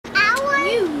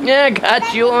you. Yeah,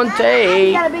 got you on tape.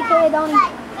 He got a big head, don't he?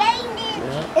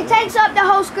 It takes up the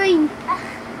whole screen.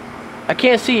 I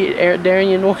can't see it, Darren,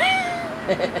 you know.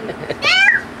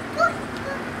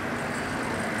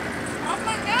 Oh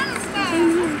my goodness,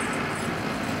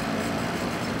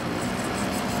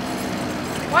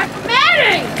 what's the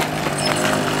matter?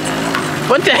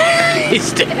 What the heck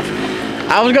is that?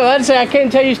 I was going to say, I can't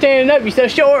tell you standing up, you're so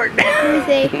short. Let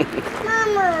me see.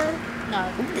 Mama. No.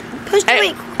 Push the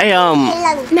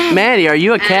Hey, Maddie, are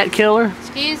you a cat killer?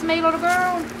 Excuse me, little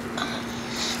girl.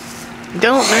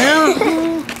 Don't now.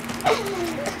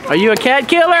 Are you a cat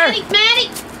killer? Maddie.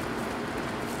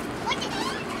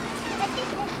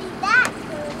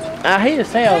 I hate to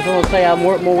say, I was going to say I'm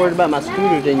more worried about my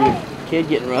scooter than your kid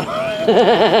getting run.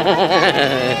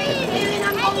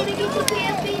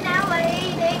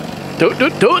 Don't.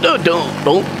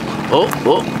 Oh.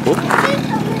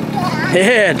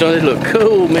 Yeah, don't it look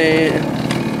cool, man?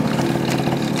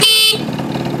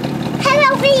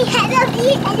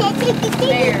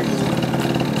 There.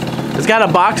 It's got a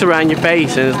box around your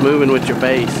face and it's moving with your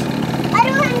face. They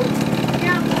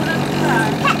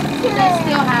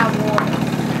still have water.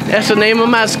 That's the name of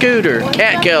my scooter,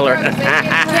 Cat Killer.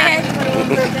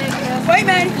 Wait,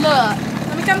 man. Look.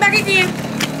 Let me come back again.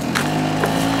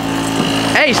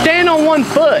 Hey, stand on one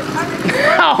foot.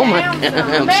 Oh my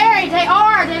God. Mary, they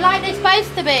are. They like they're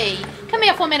supposed to be. Come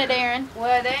here for a minute, Darren.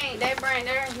 Well, they ain't. They brand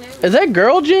theirs new. Is that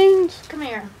girl jeans? Come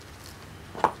here.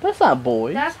 That's not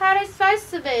boys. That's how they're supposed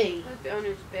to be. Look on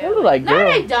his They belly. look like No,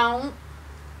 girls. they don't.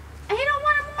 He don't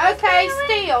want them. Okay,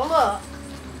 still look.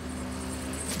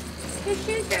 His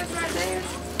shoe goes right there.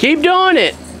 Keep doing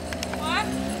it. What?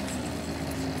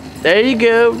 There you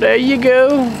go. There you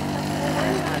go.